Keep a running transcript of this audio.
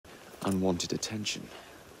unwanted attention.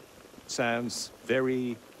 Sounds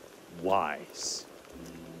very wise.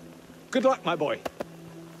 Good luck, my boy.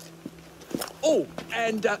 Oh,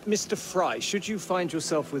 and Mr. Fry, should you find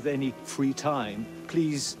yourself with any free time,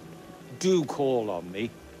 please do call on me.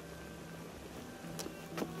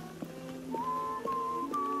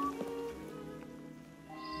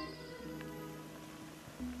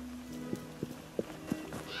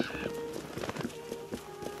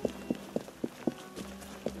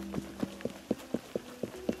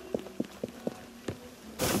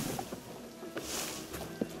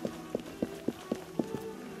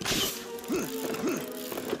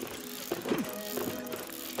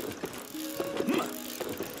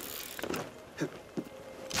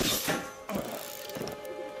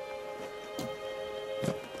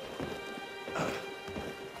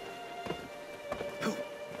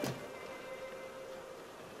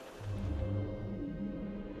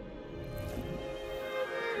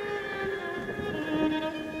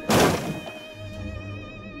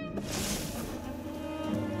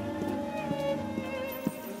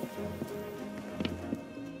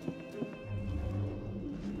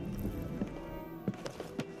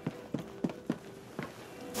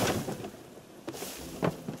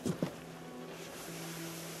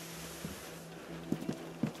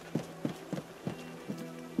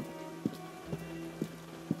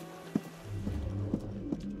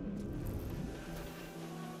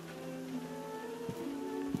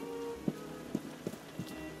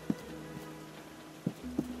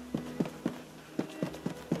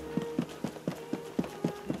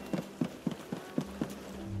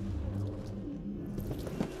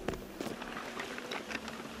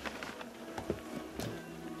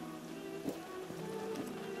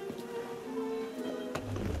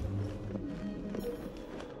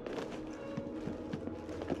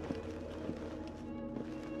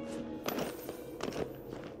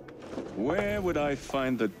 Where would I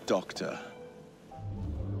find the doctor?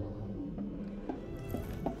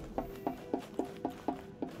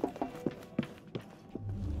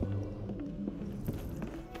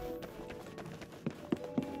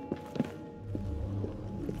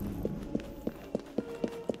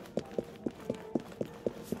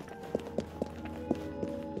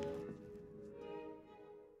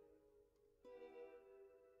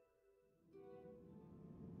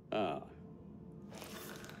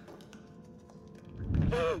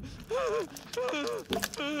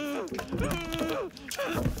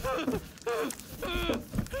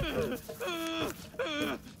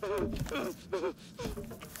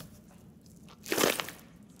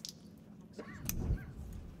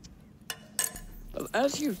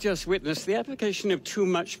 As you've just witnessed, the application of too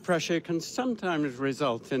much pressure can sometimes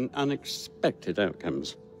result in unexpected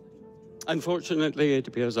outcomes. Unfortunately, it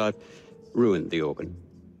appears I've ruined the organ.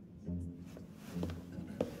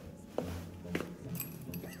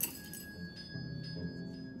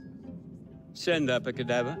 Send up a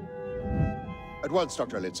cadaver. At once,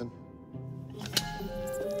 Dr. Elliston.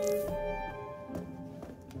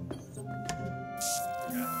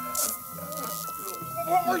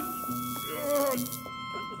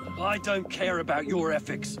 I don't care about your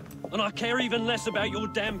ethics, and I care even less about your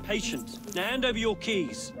damn patients. Now hand over your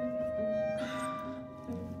keys.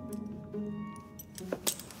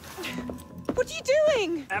 What are you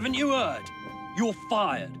doing? Haven't you heard? You're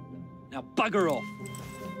fired. Now bugger off.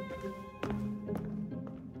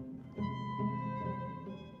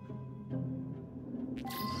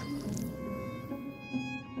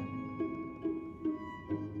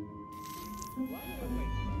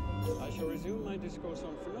 I shall resume my discourse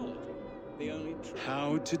on phrenology, the only true...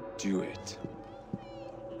 How to do it.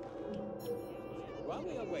 While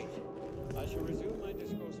we are waiting, I shall resume my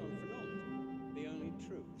discourse on phrenology, the only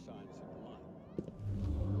true science of the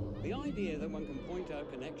mind. The idea that one can point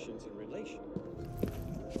out connections and relations.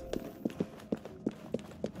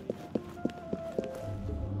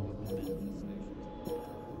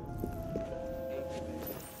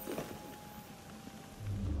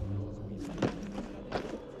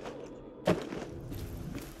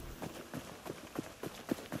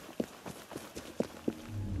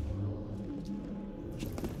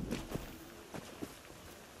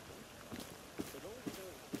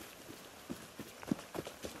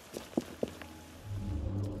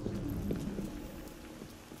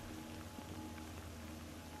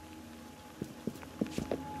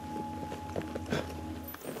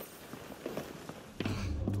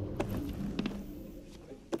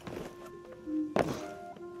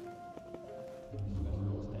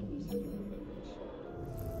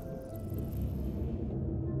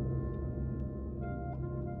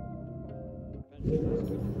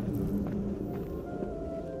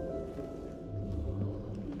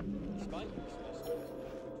 I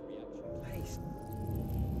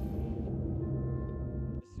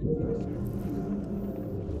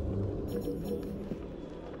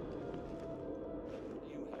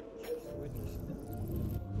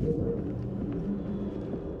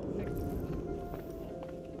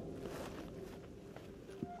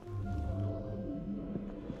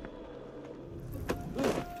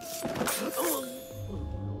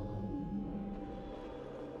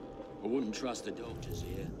wouldn't trust the doctors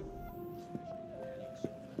here.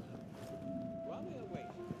 While we await,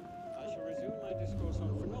 I shall resume my discourse on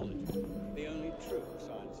phrenology, the only true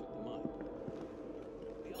science of the mind.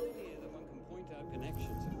 The idea that one can point out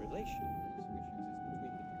connections and relations which exist between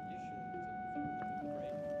the conditions of the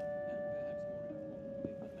brain,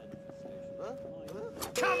 and perhaps more importantly, the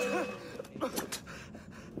manifestations of the mind.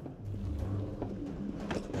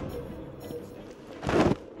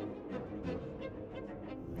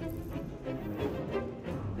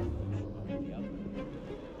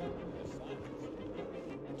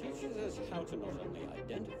 How to not only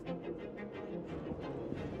identify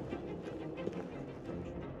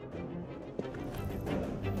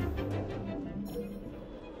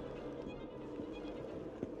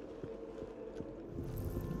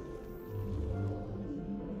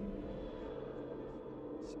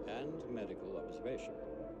and medical observation.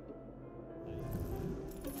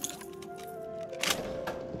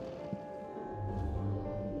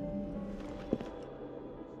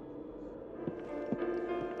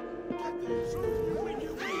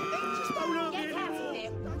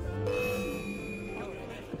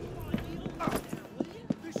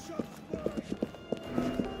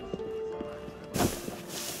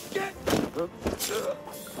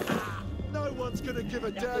 No one's gonna give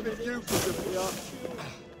a damn if you put them here.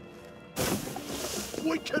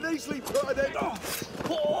 We can easily put an end.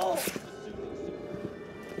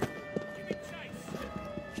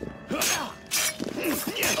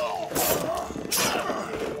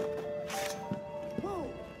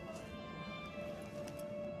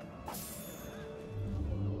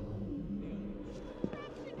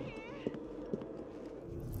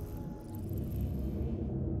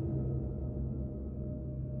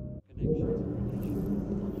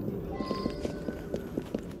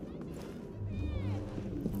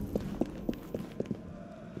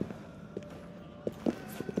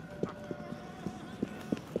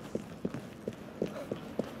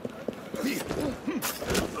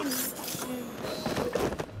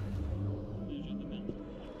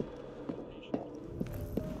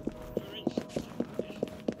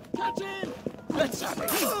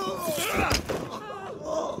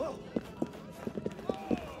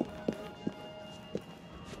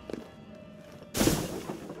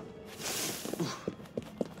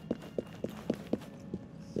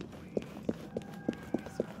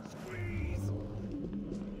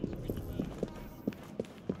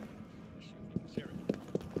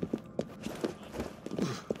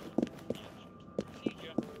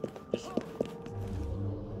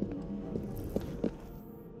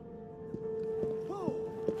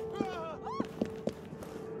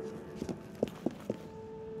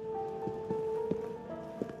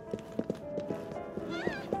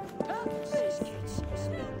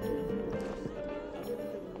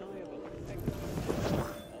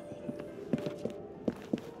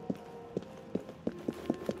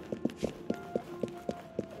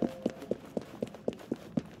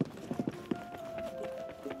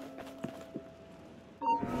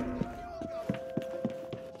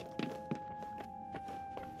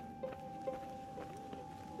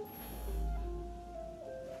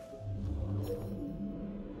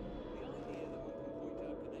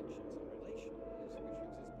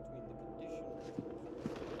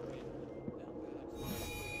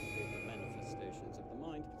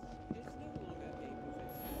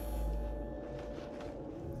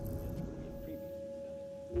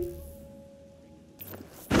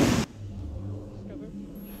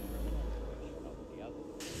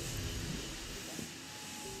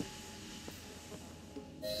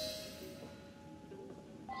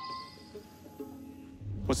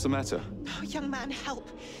 What's the matter? Oh, young man, help.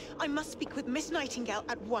 I must speak with Miss Nightingale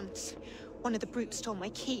at once. One of the brutes stole my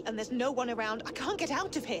key, and there's no one around. I can't get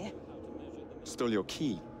out of here. Stole your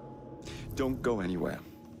key. Don't go anywhere.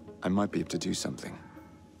 I might be able to do something.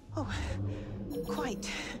 Oh, quite.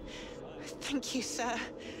 Thank you, sir.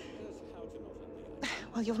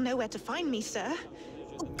 Well, you'll know where to find me, sir.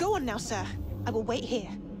 Oh, go on now, sir. I will wait here.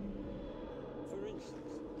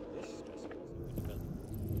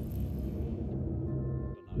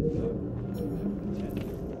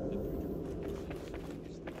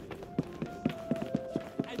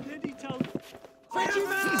 And then he told... Thank you,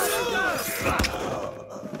 man!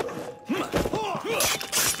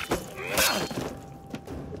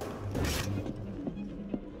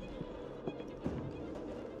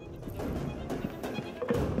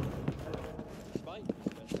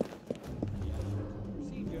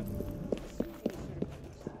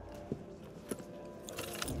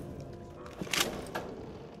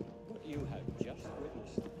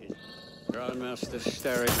 Master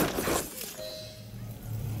Starrick.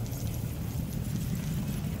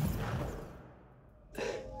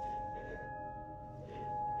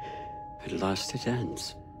 At last it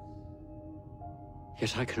ends.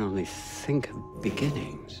 Yet I can only think of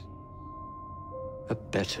beginnings. A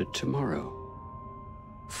better tomorrow.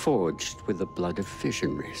 Forged with the blood of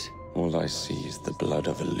visionaries. All I see is the blood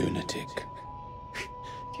of a lunatic.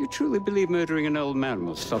 Do you truly believe murdering an old man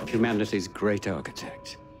will stop humanity's great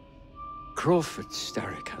architect? Crawford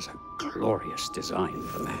Starrick has a glorious design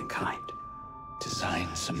for mankind.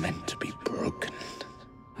 Designs are meant to be broken.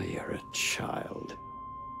 Oh, you're a child.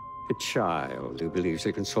 A child who believes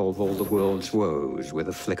he can solve all the world's woes with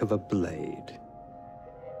a flick of a blade.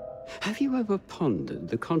 Have you ever pondered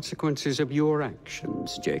the consequences of your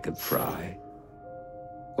actions, Jacob Fry?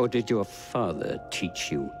 Or did your father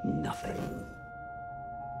teach you nothing?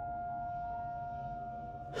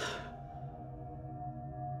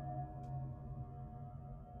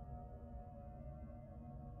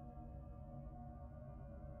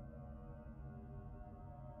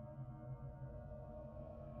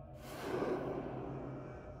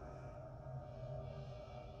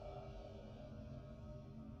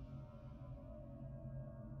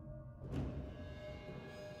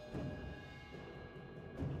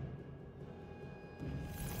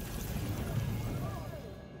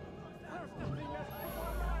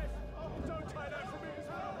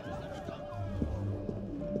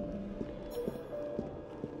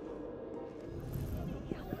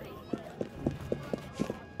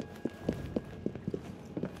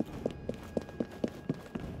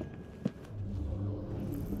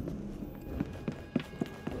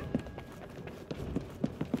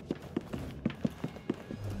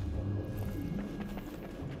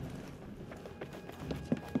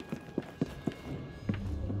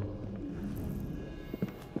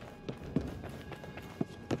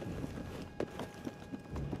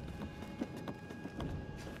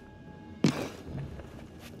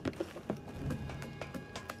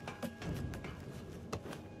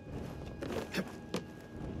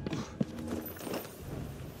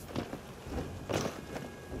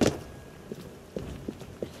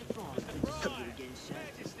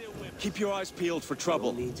 Keep your eyes peeled for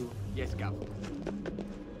trouble. Yes, Cap.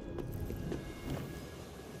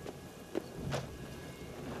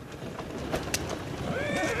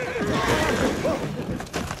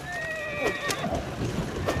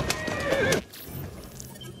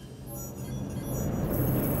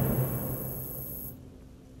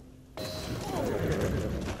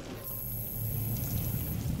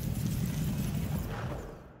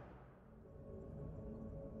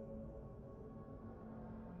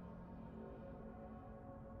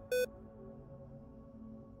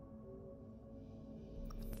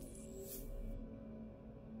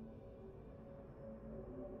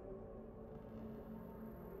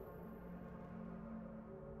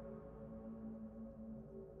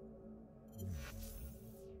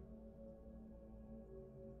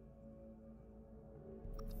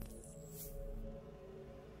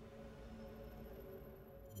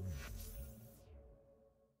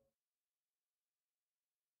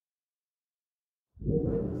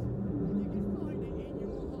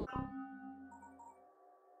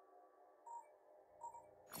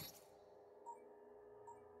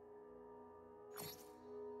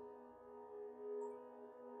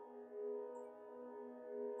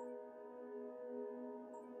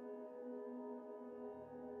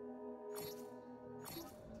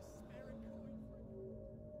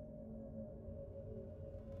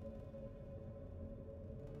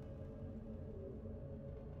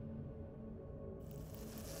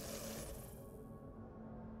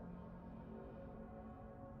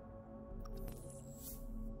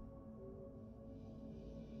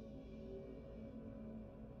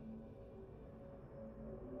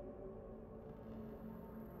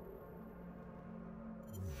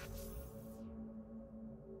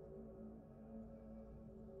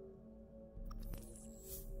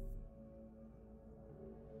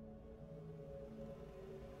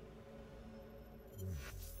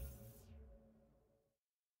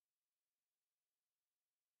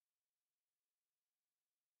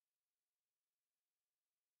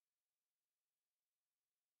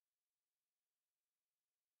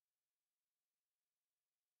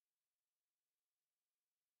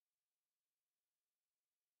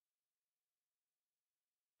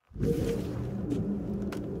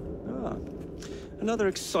 Ah, another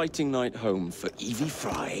exciting night home for Evie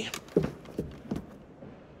Fry.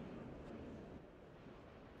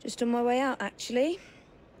 Just on my way out, actually.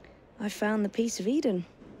 I found the Piece of Eden.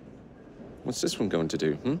 What's this one going to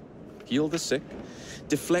do, Heal the sick,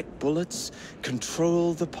 deflect bullets,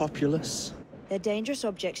 control the populace? They're dangerous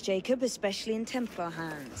objects, Jacob, especially in Templar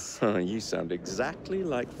hands. You sound exactly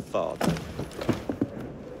like Father.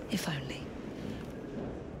 If only.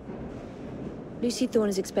 Lucy Thorne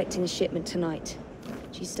is expecting a shipment tonight.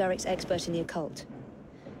 She's Starrick's expert in the occult.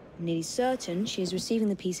 I'm nearly certain she is receiving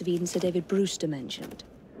the piece of Eden Sir David Brewster mentioned.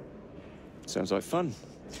 Sounds like fun.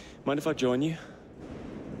 Mind if I join you?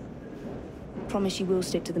 Promise you will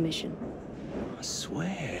stick to the mission. I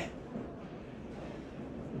swear.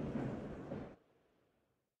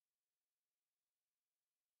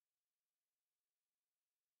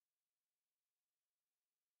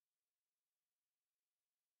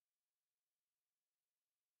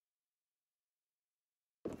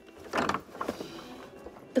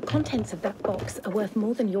 The contents of that box are worth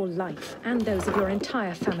more than your life and those of your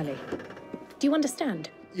entire family. Do you understand?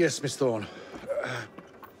 Yes, Miss Thorne.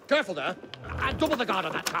 Careful there! And double the guard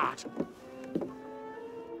on that cart!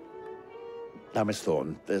 Now, Miss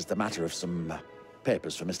Thorne, there's the matter of some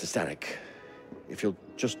papers for Mr. Starrick. If you'll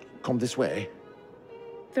just come this way.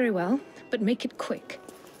 Very well, but make it quick.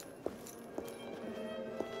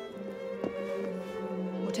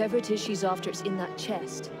 Whatever it is she's after, it's in that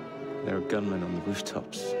chest. There are gunmen on the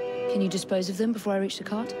rooftops. Can you dispose of them before I reach the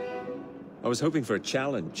cart? I was hoping for a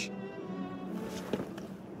challenge.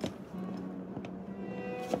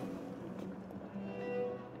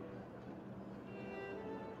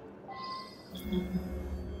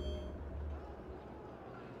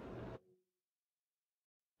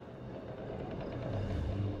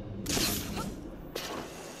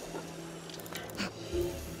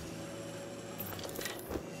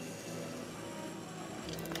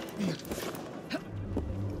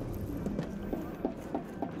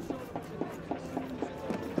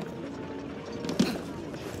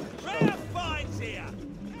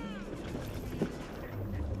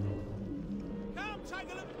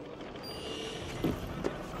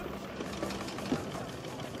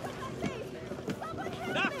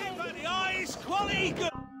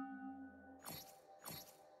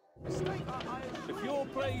 If you're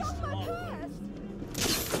pleased,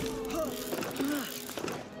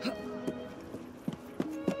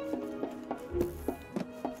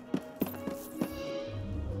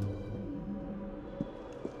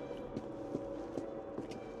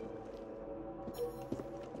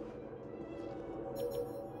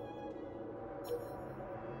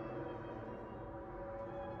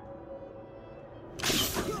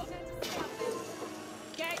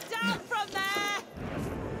 Get down from there!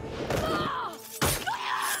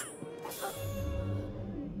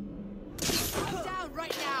 Down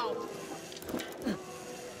right now!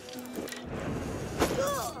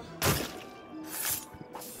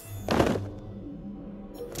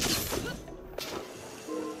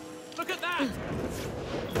 Look at that!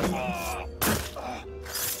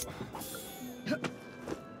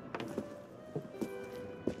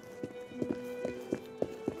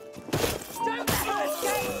 Don't let her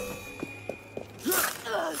escape!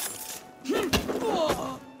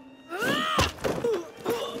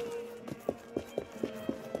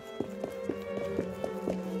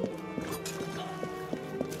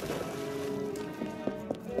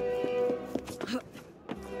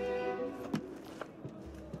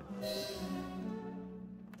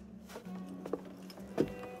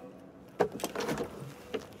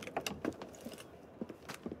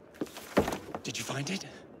 Did you find it?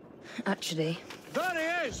 Actually. there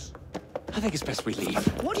he is! I think it's best we leave.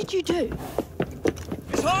 What did you do?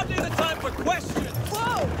 It's hardly the time for questions!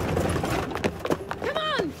 Whoa! Come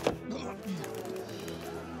on!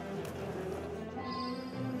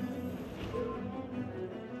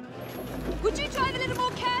 Would you drive a little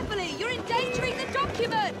more carefully? You're endangering the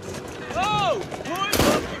documents! Oh! My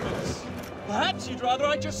documents! Perhaps you'd rather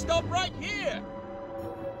I just stop right here!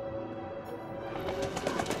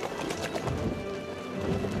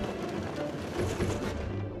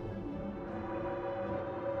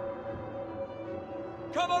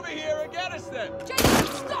 Come over here and get us then! Jacob,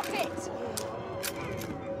 stop it!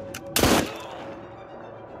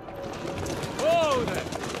 Whoa there!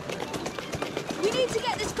 We need to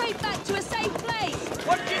get this crate back to a safe place!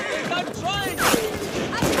 What do you think I'm trying to do?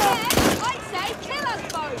 And there, I'd say kill us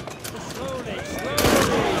both! Slowly,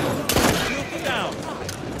 slowly! Look down!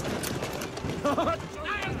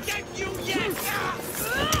 I'll get you yet!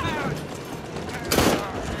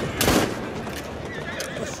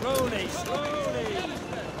 Slowly, slowly!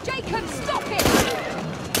 Jacob, stop it!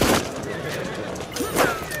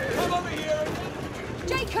 Come over here!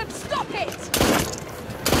 Jacob, stop it!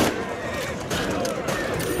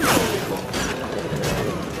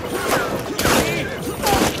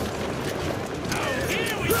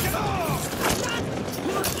 Here we go!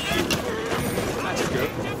 That's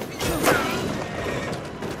good.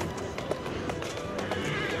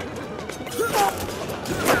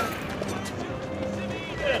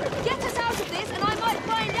 Get us out of this and I might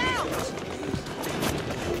find out!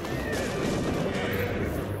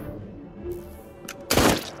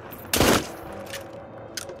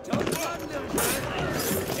 Don't run, little man.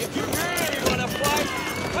 If you really want to fight,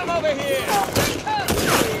 come over here.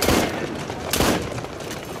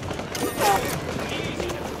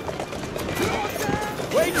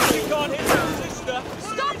 Wait till you can't hit your sister.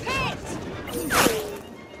 Stop it!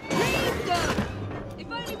 Leave them! If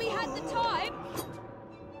only we had the time!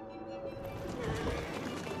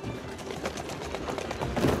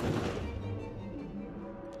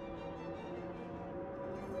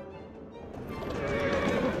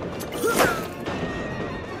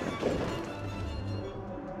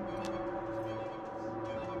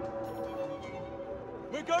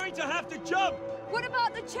 We're going to have to jump. What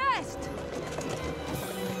about the chest?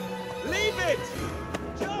 Leave it.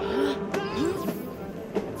 Jump.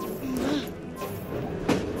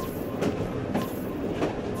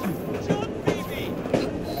 Jump, Phoebe.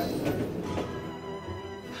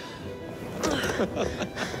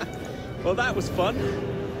 Well, that was fun.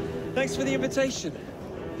 Thanks for the invitation.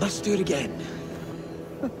 Let's do it again.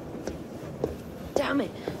 Damn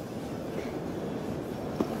it.